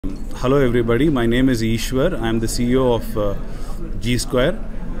Hello everybody, my name is Ishwar. I am the CEO of GSquare.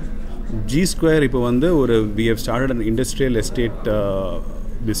 GSquare we have started an industrial estate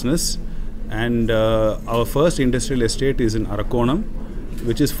business, and our first industrial estate is in Arakkonam,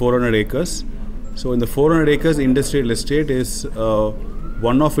 which is 400 acres. So in the 400 acres industrial estate is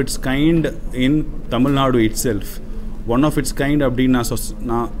one of its kind in Tamil Nadu itself. One of its kind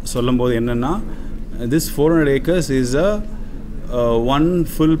this 400 acres is a one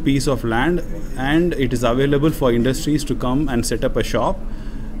full piece of land, and it is available for industries to come and set up a shop.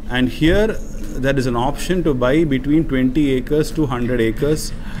 And here there is an option to buy between 20 acres to 100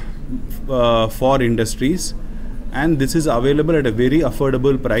 acres for industries, and this is available at a very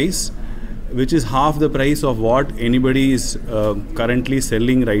affordable price, which is half the price of what anybody is currently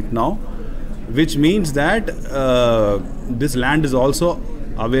selling right now, which means that this land is also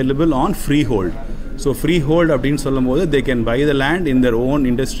available on freehold. So freehold abdin sollumbodu, they can buy the land in their own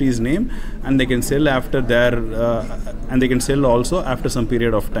industry's name, and they can sell after their and they can sell also after some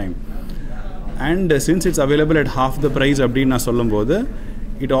period of time. And since it's available at half the price abdin sollumbodu,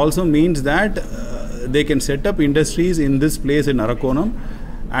 it also means that they can set up industries in this place in Arakkonam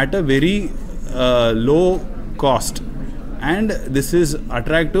at a very low cost, and this is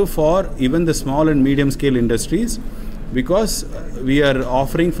attractive for even the small and medium scale industries, because we are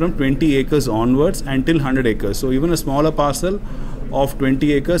offering from 20 acres onwards until 100 acres. So even a smaller parcel of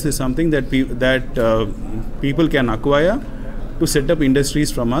 20 acres is something that people can acquire to set up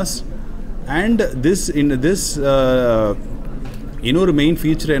industries from us. And this main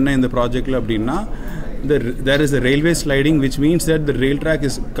feature in the project there is a railway sliding, which means that the rail track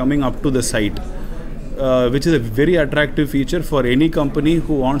is coming up to the site, which is a very attractive feature for any company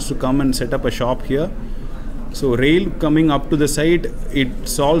who wants to come and set up a shop here. So rail coming up to the site, it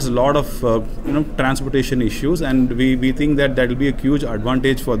solves a lot of transportation issues, and we think that will be a huge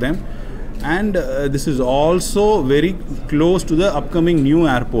advantage for them. And this is also very close to the upcoming new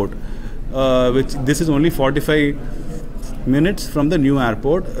airport, which this is only 45 minutes from the new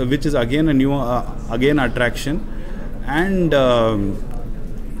airport, which is again a new attraction. And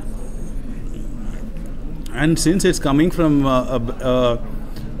since it's coming from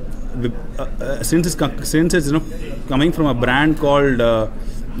since it's coming from a brand called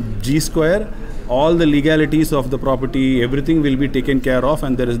GSquare, all the legalities of the property, everything will be taken care of,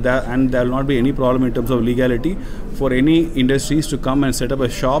 and there will not be any problem in terms of legality for any industries to come and set up a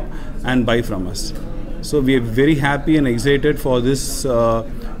shop and buy from us. So we are very happy and excited for this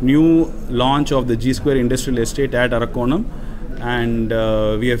new launch of the GSquare Industrial Estate at Arakkonam, and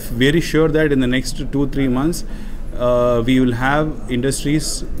we are very sure that in the next 2-3 months we will have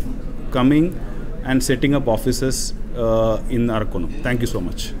industries coming and setting up offices in Arakkonam. Thank you so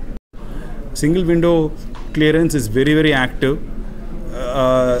much. Single window clearance is very, very active.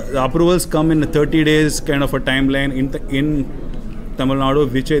 The approvals come in a 30 days kind of a timeline in Tamil Nadu,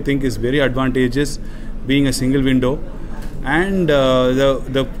 which I think is very advantageous, being a single window. And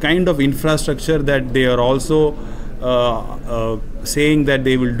the kind of infrastructure that they are also saying that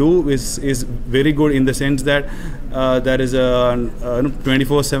they will do is very good, in the sense that there is a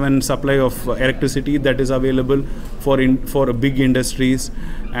 24/7 supply of electricity that is available for big industries,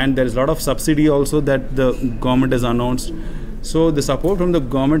 and there is a lot of subsidy also that the government has announced. So the support from the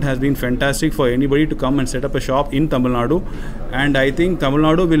government has been fantastic for anybody to come and set up a shop in Tamil Nadu, and I think Tamil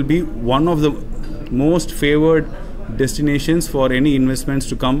Nadu will be one of the most favored destinations for any investments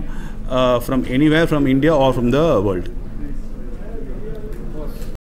to come from anywhere, from India or from the world.